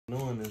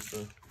knowing this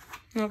stuff.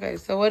 Okay,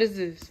 so what is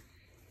this?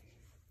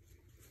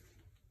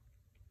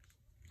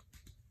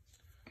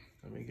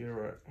 Let me get it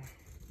right.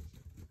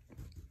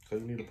 So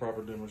you need a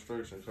proper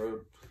demonstration.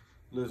 So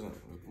listen,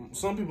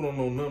 some people don't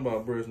know nothing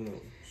about breast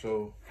milk,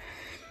 so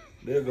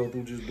they'll go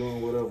through just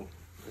doing whatever.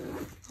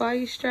 Why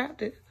you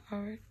strapped it? All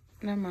right,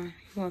 never mind.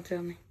 You won't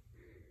tell me.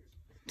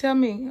 Tell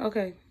me.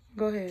 Okay,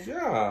 go ahead.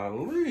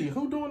 Golly,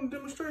 who doing the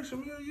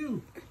demonstration? Me or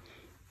you?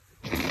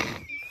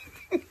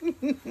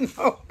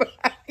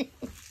 Nobody.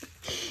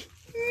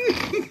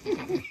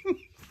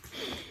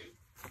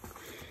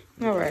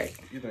 All right.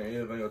 You think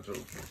anything a joke?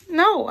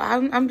 No,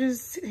 I'm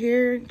just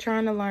here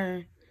trying to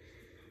learn.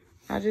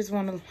 I just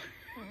want to learn.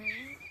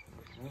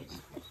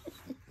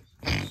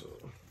 So.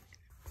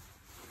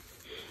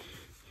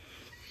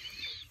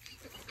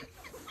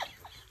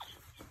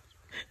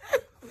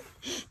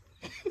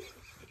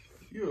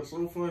 You are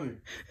so funny.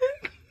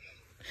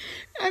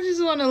 I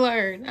just want to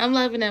learn. I'm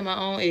laughing at my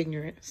own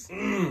ignorance.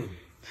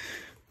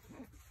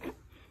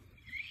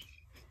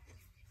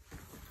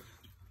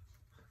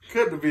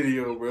 Cut the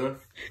video, bro.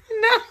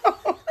 No.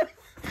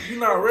 You're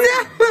not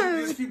ready. No.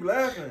 You just keep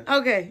laughing.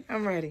 Okay,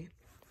 I'm ready.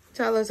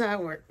 Tell us how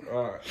it works.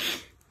 All right.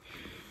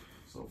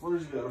 So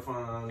first you gotta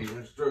find the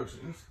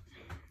instructions.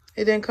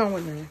 It didn't come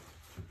with none.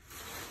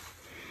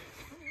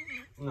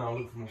 No,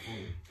 look for my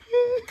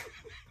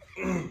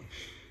phone.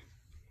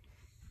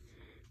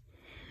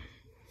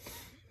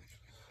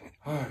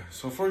 All right.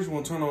 So first you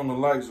want to turn on the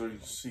light so you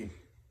can see.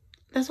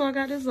 That's why I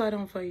got this light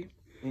on for you.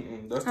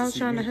 That's I was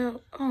trying to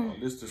help. Oh.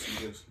 This to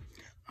see this.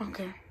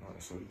 Okay. All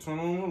right. So you turn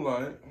on the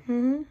light.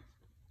 Mm-hmm.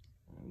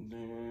 And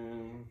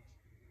then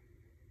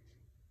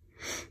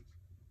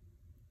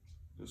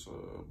it's a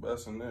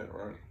bassinet,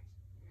 right?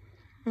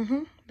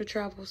 Mm-hmm. The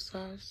travel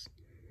size.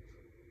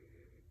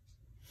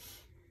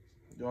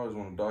 You always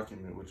want to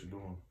document what you're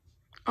doing.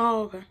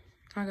 Oh, okay.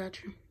 I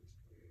got you.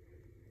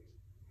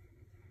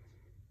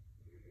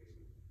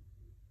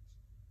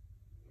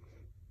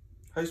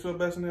 How you spell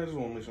bassinet? I just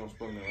want to make sure I'm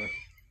spelling it right.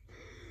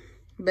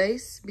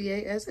 Bass,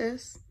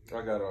 B-A-S-S.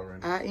 I got it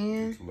already.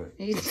 I-N.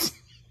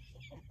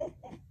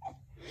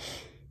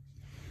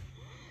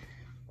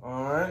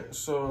 All right,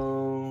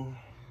 so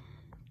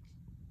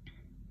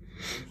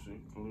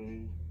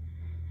basically,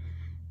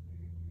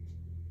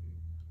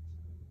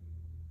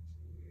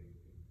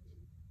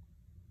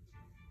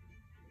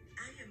 I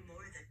am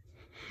more than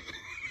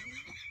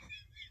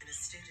a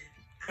student.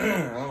 I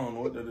don't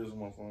know what that is on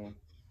my phone.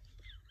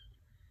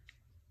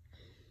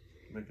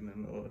 Making a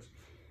noise.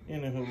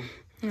 Anywho.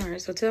 All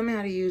right, so tell me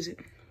how to use it.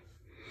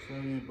 So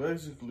you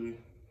basically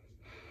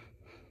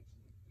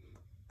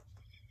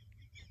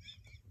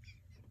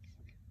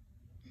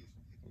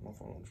my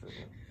phone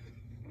tripping.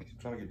 I'm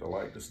trying to get the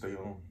light to stay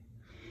on.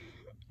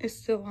 It's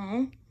still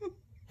on.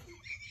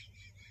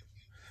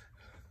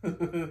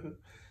 You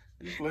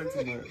play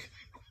too much.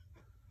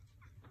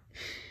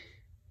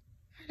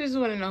 I just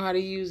want to know how to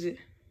use it.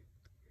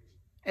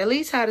 At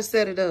least how to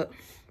set it up.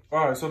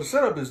 All right, so the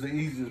setup is the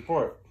easiest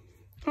part.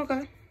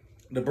 Okay.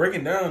 The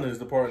breaking down is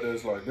the part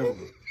that's like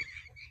difficult.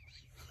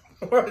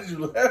 Why are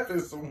you laughing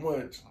so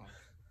much?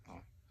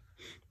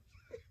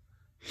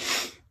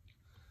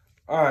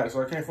 All right,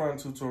 so I can't find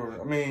a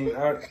tutorial.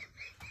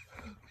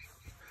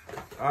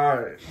 All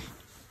right.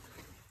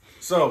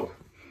 So,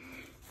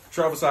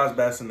 travel size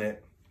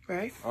bassinet.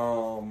 Right.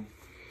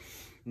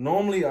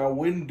 Normally I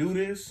wouldn't do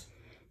this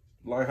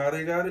like how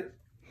they got it.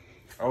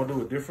 I would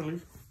do it differently.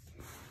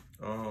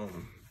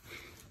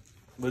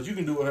 But you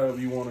can do it however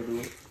you want to do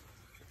it.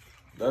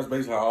 That's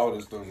basically how all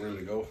this stuff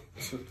really go.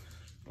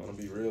 I'm gonna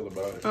be real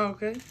about it.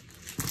 Okay.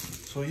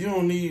 So you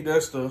don't need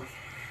that stuff.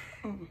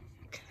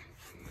 Okay.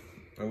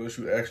 Unless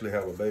you actually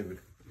have a baby.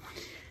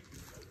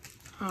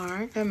 All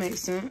right, that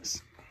makes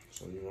sense.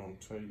 So you're gonna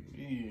take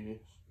these.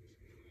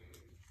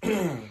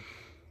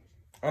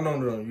 I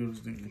normally don't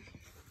use these.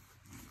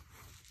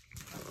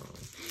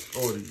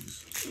 Or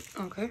these.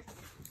 Okay.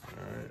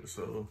 Alright,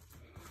 so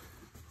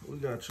we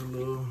got your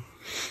little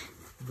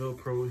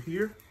Velcro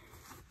here.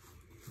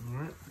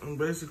 Alright, and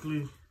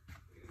basically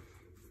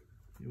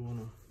you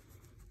wanna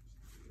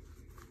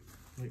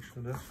make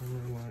sure that's in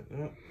there like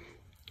that.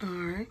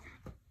 Alright.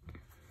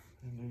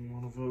 And then you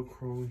wanna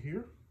Velcro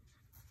here.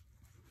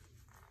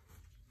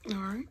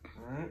 Alright.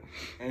 Alright.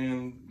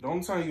 And the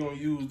only time you're gonna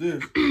use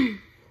this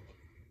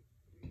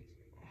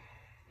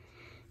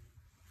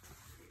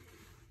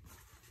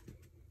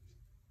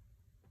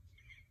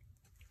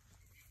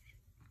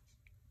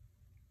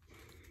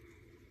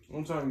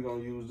one time you're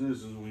gonna use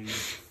this is when you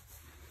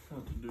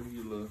have to do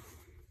your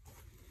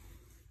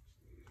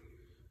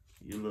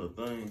little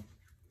thing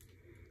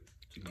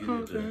to get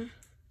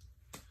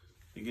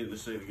it to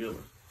stay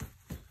together.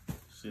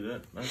 See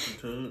that? Nice and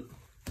tug.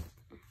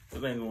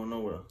 It ain't going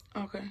nowhere.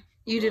 Okay.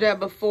 You do that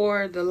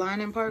before the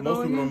lining part Most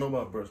going people in? don't know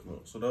about breast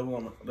milk, so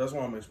that's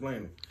why I'm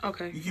explaining.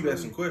 Okay. You keep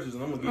asking questions,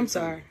 and I'm gonna get. I'm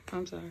sorry.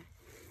 I'm sorry.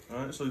 All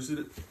right. So you see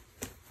that?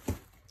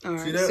 All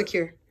right. See that?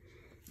 Secure.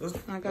 That's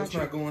you.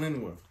 not going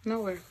anywhere.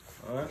 Nowhere.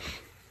 All right.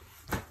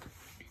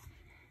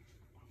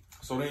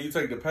 So then you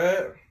take the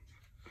pad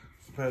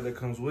that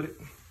comes with it.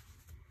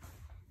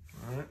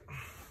 All right.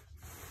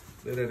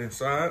 Lay that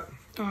inside.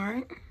 All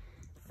right.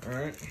 All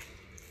right.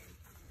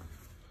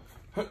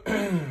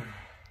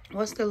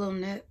 What's the little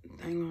net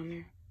thing on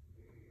there?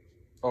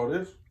 Oh,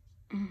 this?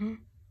 Mm-hmm.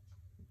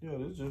 Yeah,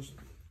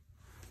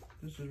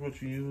 this is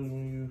what you use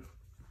when you.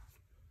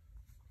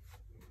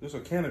 This a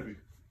canopy.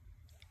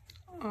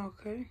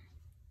 Okay.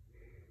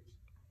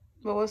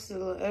 But what's the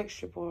little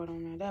extra part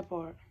on there? That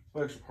part.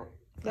 What extra part?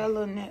 That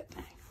little net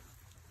thing.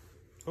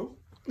 Who?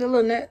 The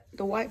little net,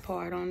 the white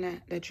part on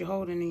that you're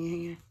holding in your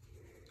hand.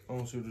 I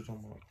don't see what you're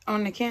talking about.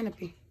 On the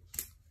canopy.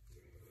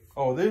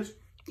 Oh, this?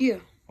 Yeah.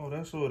 Oh,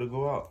 that's so it'll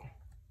go out.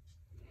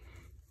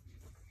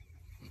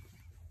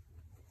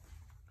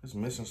 It's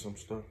missing some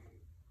stuff.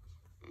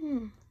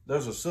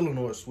 There's a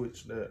solenoid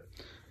switch that.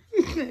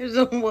 There's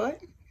a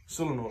what?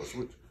 Solenoid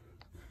switch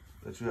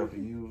that you have to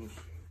use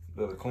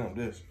that'll clamp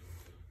this.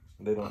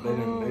 They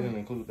didn't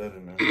include that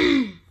in there.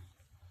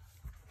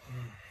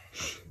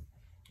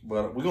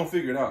 But we're gonna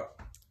figure it out.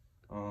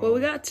 Well, we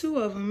got 2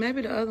 of them.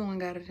 Maybe the other one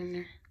got it in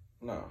there.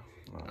 No.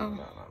 That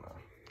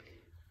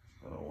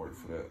don't work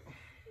for that.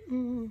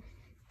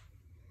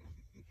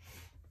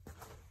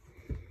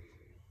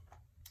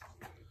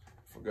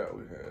 Forgot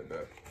we had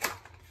that.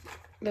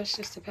 That's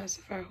just a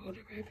pacifier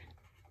holder, baby.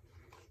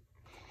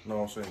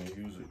 No, I'm saying to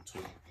use it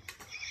too.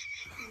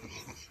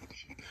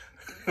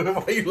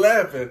 Why are you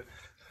laughing?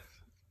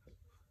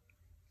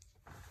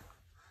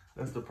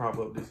 That's to prop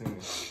up this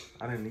end.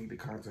 I didn't need the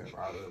content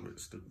out of it,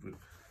 stupid.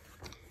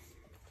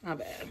 My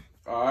bad.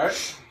 All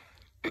right.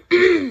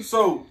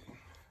 So,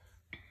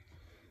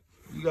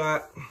 you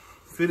got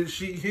fitted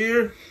sheet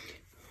here.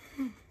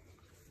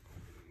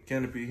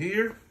 Canopy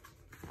here.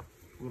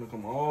 We're going to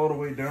come all the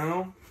way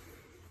down.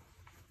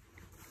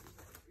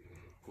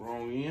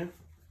 Wrong end.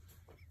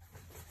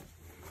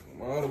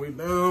 Come all the way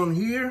down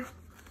here.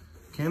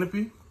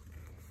 Canopy.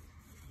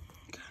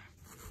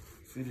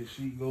 Fitted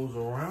sheet goes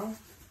around.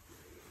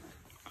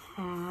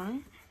 All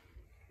right.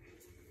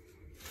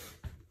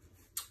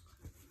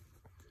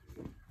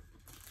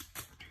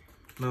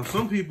 Now,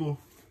 some people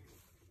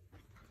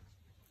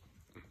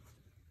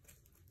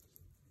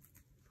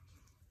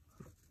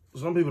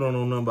don't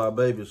know nothing about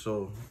babies,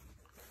 so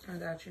I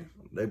got you.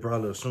 they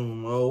probably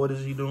assume, oh, what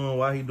is he doing?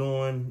 Why he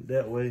doing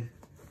that way?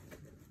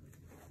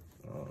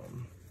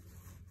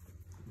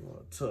 You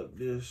want to tuck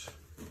this,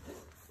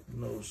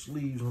 no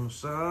sleeves on the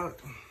side.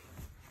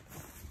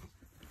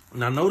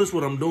 Now, notice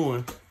what I'm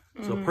doing.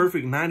 It's a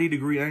perfect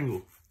 90-degree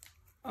angle.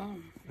 Oh.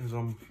 As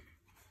I'm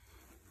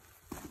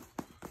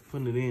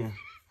putting it in.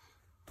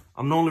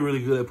 I'm normally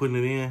really good at putting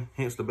it in,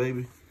 hence the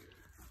baby.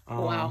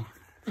 Wow.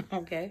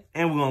 Okay.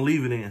 And we're going to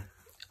leave it in.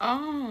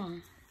 Oh.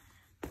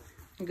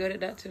 I'm good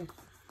at that too.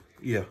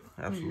 Yeah,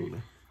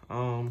 absolutely.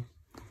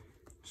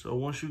 So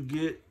once you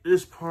get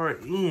this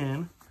part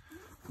in,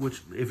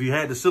 which if you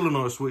had the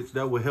solenoid switch,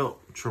 that would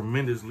help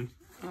tremendously.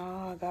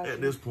 Oh, I got you.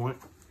 At this point.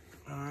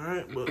 All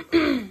right, but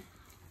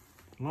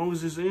as long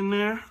as it's in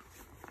there,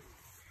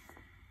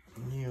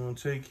 you're going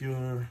to take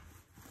your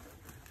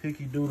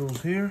hickey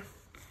doodles here.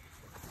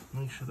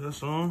 Make sure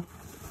that's on.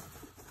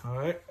 All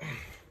right.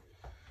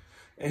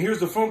 And here's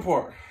the fun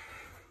part.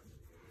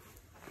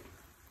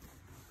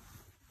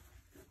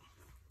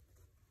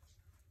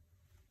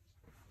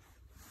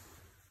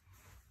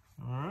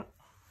 All right.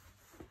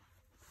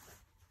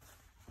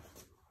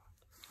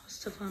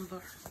 What's the fun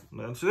part?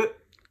 That's it.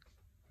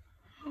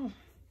 Oh.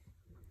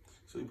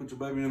 So you put your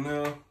baby in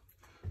there.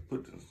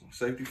 Put the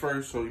safety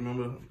first. So you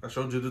remember I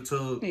showed you the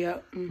tub.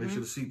 Yep. Make sure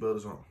the seatbelt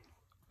is on.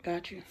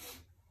 Got you.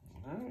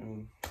 All right.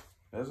 And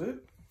that's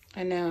it.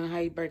 And now how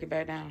you break it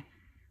back down?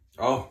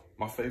 Oh,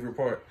 my favorite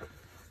part,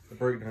 the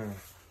breakdown.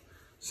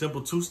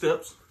 Simple 2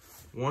 steps.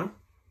 1,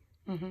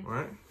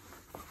 right?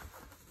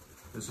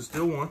 This is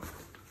still 1.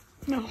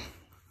 No.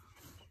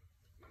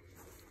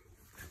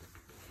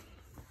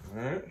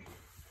 All right.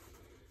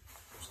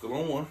 Still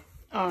on 1.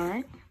 All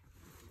right.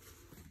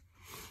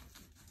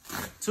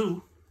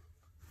 2.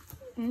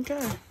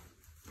 Okay.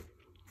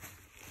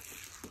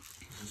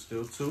 This is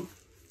still 2.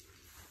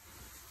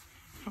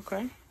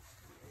 Okay.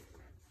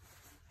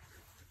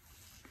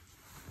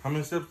 How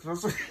many steps did I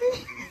say?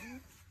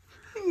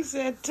 You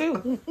said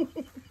 2.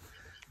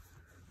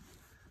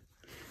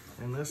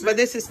 And that's But it.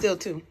 this is still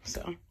 2,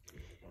 so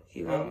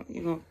you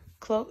gonna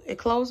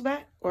close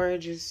back, or you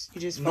just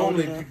fold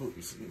Normally it up? people,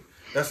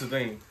 that's the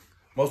thing.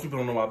 Most people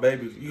don't know about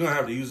babies. You're gonna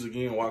have to use it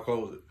again while I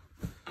close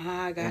it.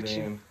 I got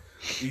you. And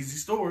easy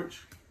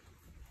storage.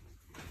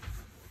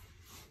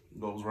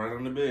 Goes right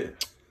on the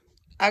bed.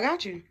 I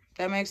got you.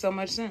 That makes so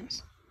much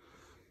sense.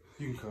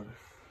 You can cut it.